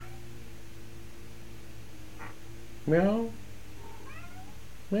Meow.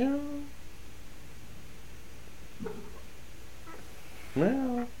 Meow.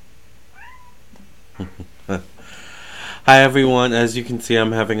 Meow. Hi everyone, as you can see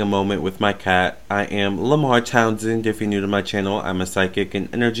I'm having a moment with my cat. I am Lamar Townsend. If you're new to my channel, I'm a psychic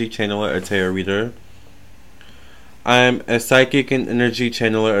and energy channeler, a tarot reader. I'm a psychic and energy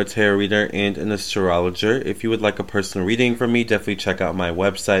channeler, a tarot reader, and an astrologer. If you would like a personal reading from me, definitely check out my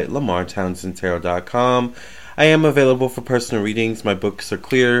website, lamartownsendtarot.com. I am available for personal readings. My books are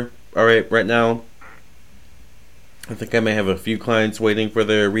clear. Alright, right now, I think I may have a few clients waiting for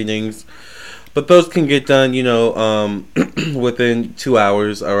their readings. But those can get done, within 2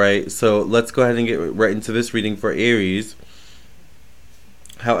 hours, alright? So let's go ahead and get right into this reading for Aries.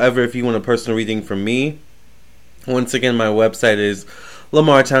 However, if you want a personal reading from me, once again, my website is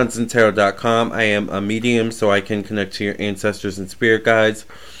lamartownsendtarot.com. I am a medium, so I can connect to your ancestors and spirit guides.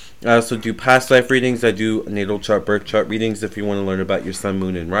 I also do past life readings. I do natal chart, birth chart readings if you want to learn about your sun,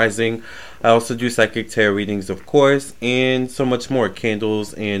 moon, and rising. I also do psychic tarot readings, of course, and so much more,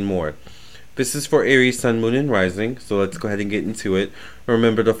 candles and more. This is for Aries, sun, moon, and rising, so let's go ahead and get into it.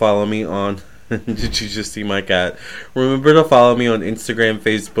 Remember to follow me on... Did you just see my cat? Remember to follow me on Instagram,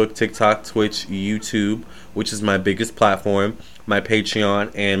 Facebook, TikTok, Twitch, YouTube, which is my biggest platform, my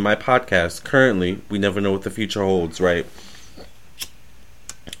Patreon, and my podcast. Currently, we never know what the future holds, right?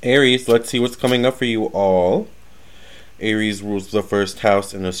 Aries, let's see what's coming up for you all. Aries rules the first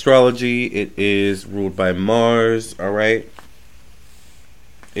house in astrology. It is ruled by Mars, alright?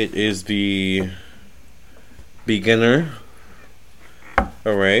 It is the beginner,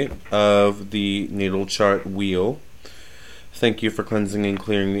 alright, of the natal chart wheel. Thank you for cleansing and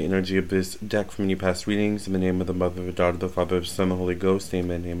clearing the energy of this deck from any past readings. In the name of the Mother, the Daughter, the Father, the Son, the Holy Ghost.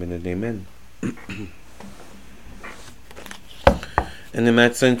 Amen, amen, and amen. And in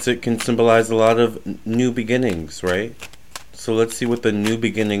that sense, it can symbolize a lot of new beginnings, right? So let's see what the new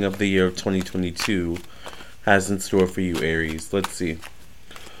beginning of the year of 2022 has in store for you, Aries. Let's see.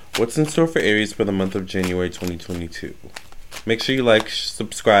 What's in store for Aries for the month of January 2022? Make sure you like,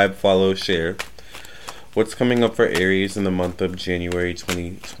 subscribe, follow, share. What's coming up for Aries in the month of January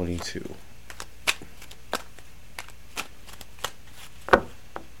 2022?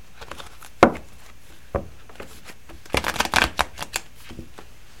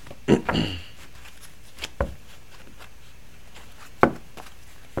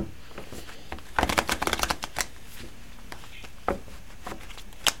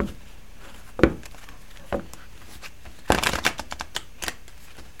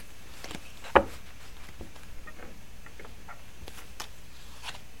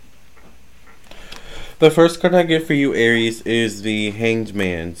 The first card I get for you, Aries, is the Hanged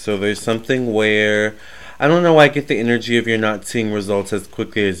Man. So there's something where, I don't know why I get the energy of you're not seeing results as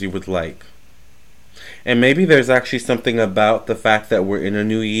quickly as you would like. And maybe there's actually something about the fact that we're in a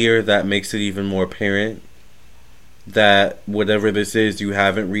new year that makes it even more apparent that whatever this is, you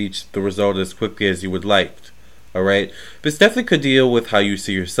haven't reached the result as quickly as you would like. Alright? This definitely could deal with how you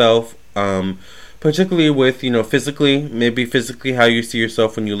see yourself. Particularly with, physically, maybe physically how you see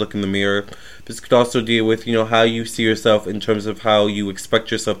yourself when you look in the mirror. This could also deal with, how you see yourself in terms of how you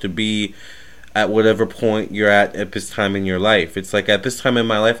expect yourself to be at whatever point you're at this time in your life. It's like, at this time in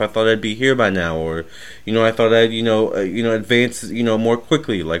my life, I thought I'd be here by now. Or, I thought I'd, advance, more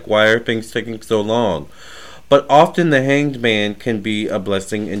quickly. Like, why are things taking so long? But often the Hanged Man can be a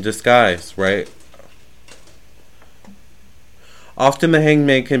blessing in disguise, right? Often the Hanged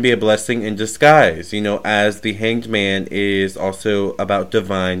Man can be a blessing in disguise, as the Hanged Man is also about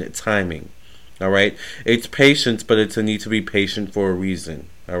divine timing, alright? It's patience, but it's a need to be patient for a reason,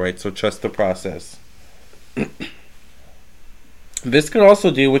 alright? So trust the process. This could also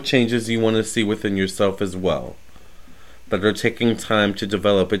deal with changes you want to see within yourself as well, that are taking time to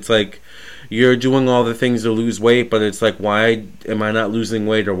develop. It's like you're doing all the things to lose weight, but it's like, why am I not losing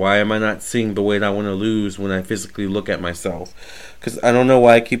weight, or why am I not seeing the weight I want to lose when I physically look at myself? Because I don't know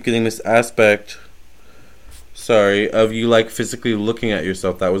why I keep getting this aspect, of you like physically looking at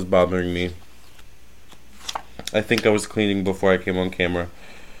yourself. That was bothering me. I think I was cleaning before I came on camera.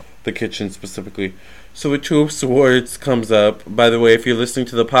 The kitchen specifically. So the Two of Swords comes up. By the way, if you're listening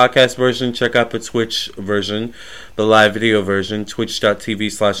to the podcast version, check out the Twitch version, the live video version,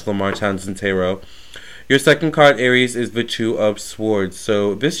 twitch.tv/Lamar Townsend Tarot. Your second card, Aries, is the Two of Swords.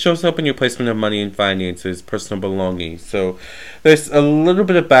 So this shows up in your placement of money and finances, personal belongings. So there's a little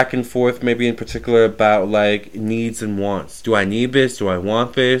bit of back and forth, maybe in particular about like needs and wants. Do I need this? Do I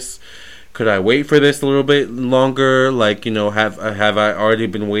want this? Could I wait for this a little bit longer? Like, have I already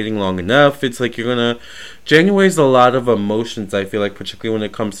been waiting long enough? It's like January's a lot of emotions, I feel like, particularly when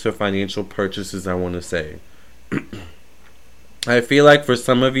it comes to financial purchases, I want to say. I feel like for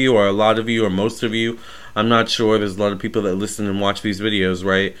some of you, or a lot of you, or most of you, I'm not sure. There's a lot of people that listen and watch these videos,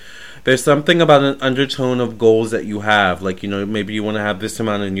 right? There's something about an undertone of goals that you have. Like, maybe you want to have this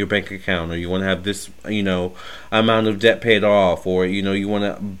amount in your bank account, or you want to have this, amount of debt paid off, or, you want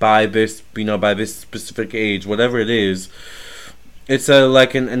to buy this, by this specific age, whatever it is. It's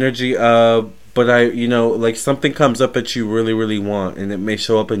like an energy of, but like something comes up that you really, really want, and it may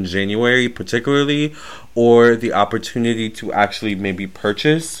show up in January particularly, or the opportunity to actually maybe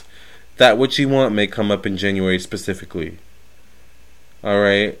purchase that which you want may come up in January specifically.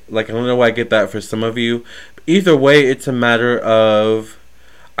 Alright? Like, I don't know why I get that for some of you. Either way, it's a matter of,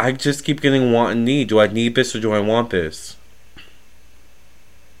 I just keep getting want and need. Do I need this or do I want this?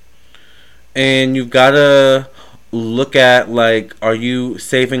 And you've got to look at, like, are you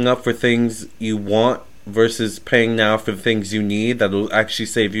saving up for things you want versus paying now for things you need that'll actually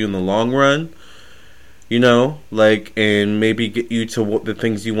save you in the long run? And maybe get you to the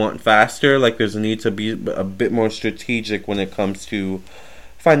things you want faster. Like, there's a need to be a bit more strategic when it comes to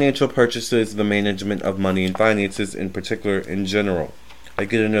financial purchases, the management of money and finances in particular in general. I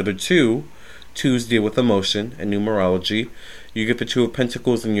get another 2. 2s deal with emotion and numerology. You get the 2 of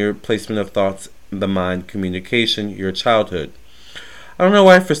Pentacles in your placement of thoughts, the mind, communication, your childhood. I don't know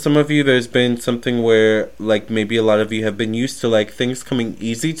why for some of you there's been something where, like, maybe a lot of you have been used to, like, things coming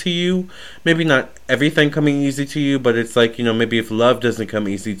easy to you. Maybe not everything coming easy to you, but it's like, maybe if love doesn't come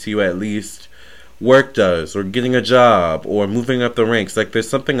easy to you, at least work does, or getting a job, or moving up the ranks. Like, there's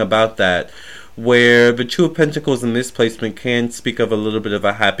something about that where the 2 of Pentacles in this placement can speak of a little bit of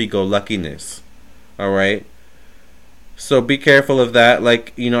a happy-go-luckiness. Alright? So be careful of that.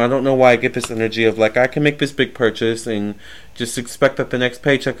 Like, I don't know why I get this energy of, like, I can make this big purchase and just expect that the next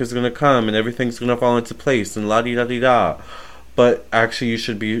paycheck is going to come and everything's going to fall into place and la-di-da-di-da. But actually, you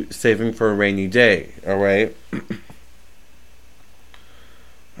should be saving for a rainy day. Alright?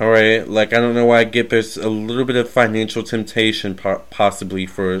 Alright? Like, I don't know why I get there's a little bit of financial temptation possibly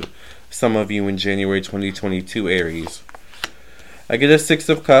for some of you in January 2022, Aries. I get a 6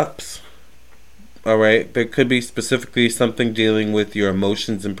 of Cups. Alright, there could be specifically something dealing with your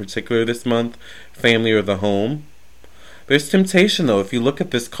emotions in particular this month, family or the home. There's temptation though. If you look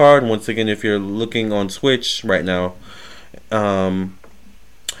at this card, once again, if you're looking on Switch right now,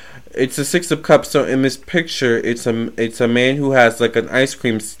 it's a 6 of Cups. So in this picture, it's a man who has like an ice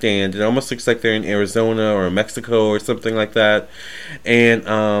cream stand. It almost looks like they're in Arizona or Mexico or something like that. And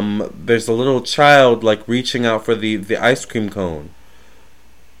there's a little child like reaching out for the ice cream cone.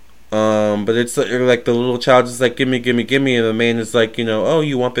 But it's like the little child is like, gimme, gimme, gimme, and the man is like, oh,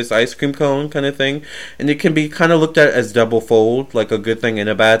 you want this ice cream cone kind of thing. And it can be kind of looked at as double fold, like a good thing and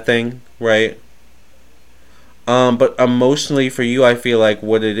a bad thing, right? But emotionally for you, I feel like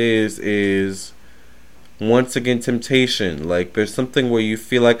what it is once again temptation. Like, there's something where you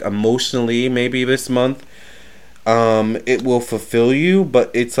feel like emotionally maybe this month it will fulfill you,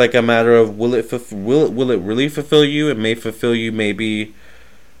 but it's like a matter of will it really fulfill you? It may fulfill you maybe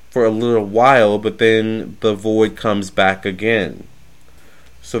for a little while, but then the void comes back again.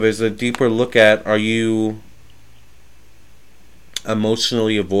 So there's a deeper look at, are you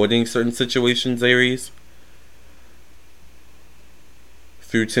emotionally avoiding certain situations, Aries?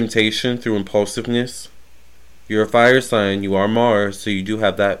 Through temptation, through impulsiveness. You're a fire sign, you are Mars, so you do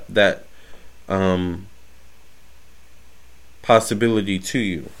have that possibility to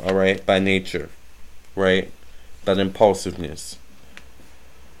you, alright, by nature, right? That impulsiveness.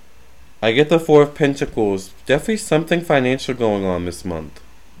 I get the 4 of Pentacles. Definitely something financial going on this month.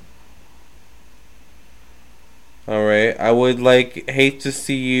 Alright, I would hate to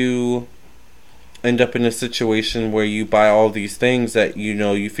see you end up in a situation where you buy all these things that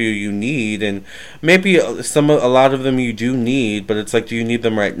you feel you need, and maybe a lot of them you do need, but it's like, do you need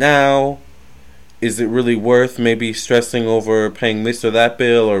them right now? Is it really worth maybe stressing over paying this or that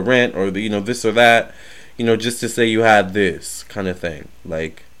bill or rent or this or that, just to say you had this kind of thing?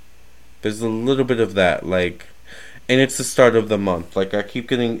 Like, there's a little bit of that, like, and it's the start of the month. Like, I keep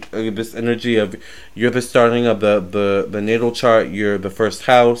getting this energy of you're the starting of the natal chart, you're the first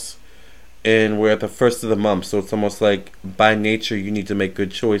house, and we're at the first of the month. So it's almost like by nature you need to make good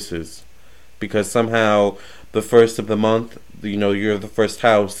choices, because somehow the first of the month, you're the first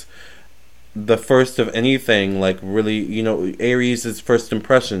house, the first of anything. Like, really, Aries is first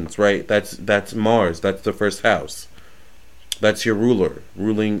impressions, right? That's Mars. That's the first house. That's your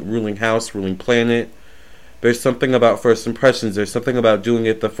ruling house, ruling planet. There's something about first impressions. There's something about doing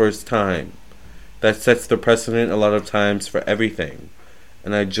it the first time that sets the precedent a lot of times for everything.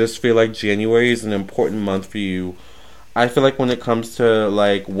 And I just feel like January is an important month for you. I feel like when it comes to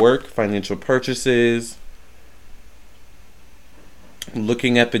like work, financial purchases,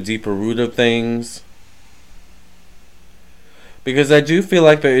 looking at the deeper root of things. Because I do feel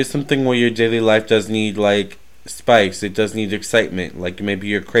like there is something where your daily life does need, like, spice. It does need excitement. Like, maybe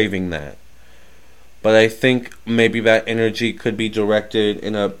you're craving that. But I think maybe that energy could be directed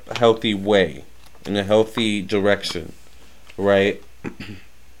in a healthy way. In a healthy direction. Right?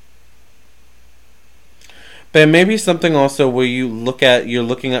 But maybe something also where you're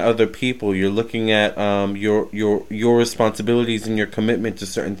looking at other people. You're looking at your responsibilities and your commitment to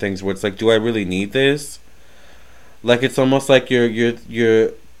certain things. Where it's like, do I really need this? Like, it's almost like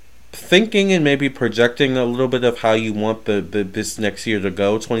you're thinking and maybe projecting a little bit of how you want the this next year to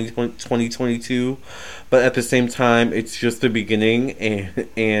go, 2022. But at the same time, it's just the beginning,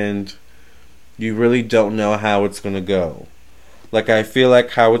 and you really don't know how it's going to go. Like, I feel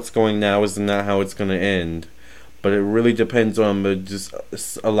like how it's going now is not how it's going to end. But it really depends on just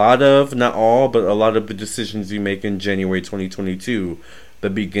a lot of, not all, but a lot of the decisions you make in January 2022, the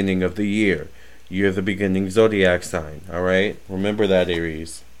beginning of the year. You're the beginning zodiac sign, alright? Remember that,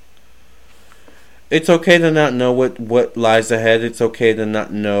 Aries. It's okay to not know what lies ahead. It's okay to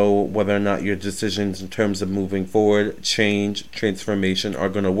not know whether or not your decisions in terms of moving forward, change, transformation are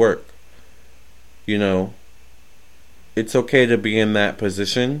going to work. You know? It's okay to be in that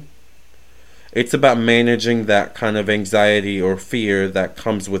position. It's about managing that kind of anxiety or fear that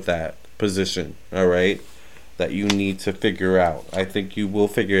comes with that position, alright? That you need to figure out. I think you will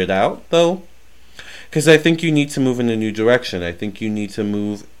figure it out, though. Because I think you need to move in a new direction. I think you need to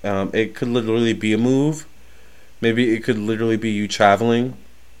move. It could literally be a move. Maybe it could literally be you traveling.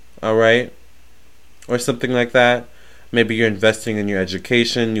 Alright? Or something like that. Maybe you're investing in your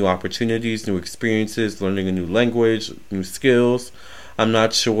education, new opportunities, new experiences, learning a new language, new skills. I'm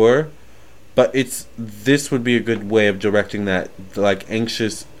not sure. But this would be a good way of directing that, like,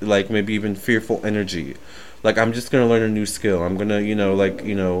 anxious, like, maybe even fearful energy. Like, I'm just going to learn a new skill. I'm going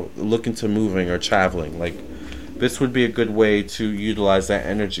to, look into moving or traveling. Like, this would be a good way to utilize that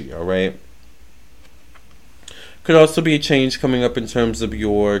energy, alright? Could also be a change coming up in terms of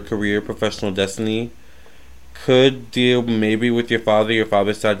your career, professional destiny. Could deal maybe with your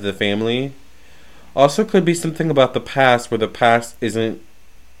father's side of the family. Also could be something about the past where the past isn't...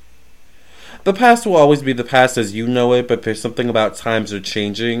 The past will always be the past as you know it, but there's something about times are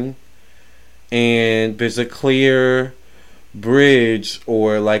changing. And there's a clear bridge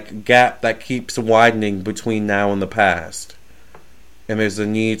or like gap that keeps widening between now and the past. And there's a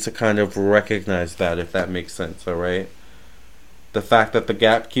need to kind of recognize that, if that makes sense, alright? The fact that the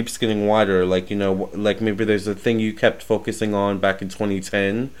gap keeps getting wider, like, like maybe there's a thing you kept focusing on back in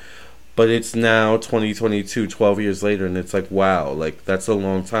 2010, but it's now 2022, 12 years later, and it's like, wow, like, that's a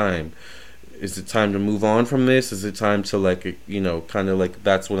long time. Is it time to move on from this? Is it time to, like, kind of like,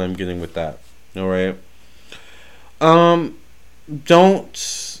 that's what I'm getting with that. Alright?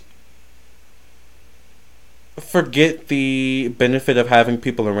 Don't forget the benefit of having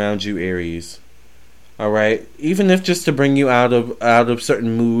people around you, Aries. Alright? Even if just to bring you out of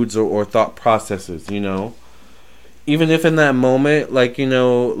certain moods or thought processes, Even if in that moment, like,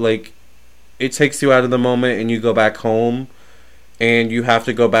 like, it takes you out of the moment and you go back home and you have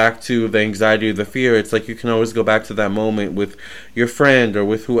to go back to the anxiety or the fear, it's like you can always go back to that moment with your friend or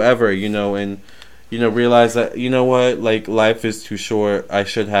with whoever, and, realize that, what, like, life is too short. I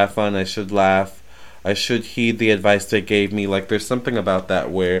should have fun. I should laugh. I should heed the advice they gave me. Like, there's something about that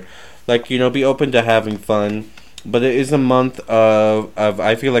where, like, be open to having fun. But it is a month of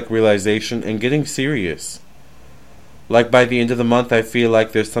I feel like, realization and getting serious. Like, by the end of the month, I feel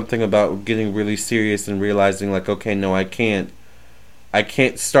like there's something about getting really serious and realizing, like, okay, no, I can't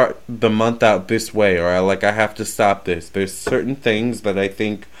start the month out this way, or I have to stop this. There's certain things that I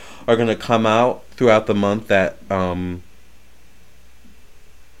think are going to come out throughout the month that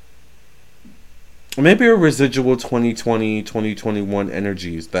maybe are residual 2020, 2021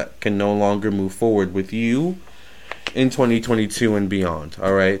 energies that can no longer move forward with you in 2022 and beyond.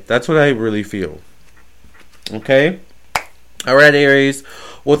 Alright? That's what I really feel. Okay? Alright, Aries.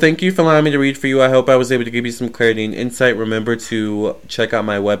 Well, thank you for allowing me to read for you. I hope I was able to give you some clarity and insight. Remember to check out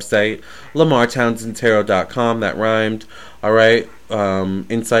my website, LamarTownsendTarot.com. That rhymed. Alright?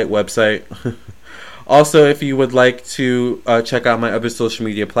 Insight website. Also, if you would like to check out my other social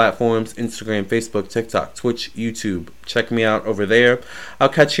media platforms, Instagram, Facebook, TikTok, Twitch, YouTube, check me out over there. I'll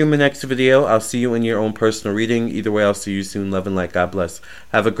catch you in the next video. I'll see you in your own personal reading. Either way, I'll see you soon. Love and light. God bless.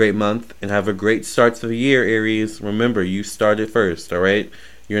 Have a great month and have a great start to the year, Aries. Remember, you started first, all right?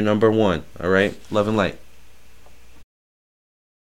 You're number one, all right? Love and light.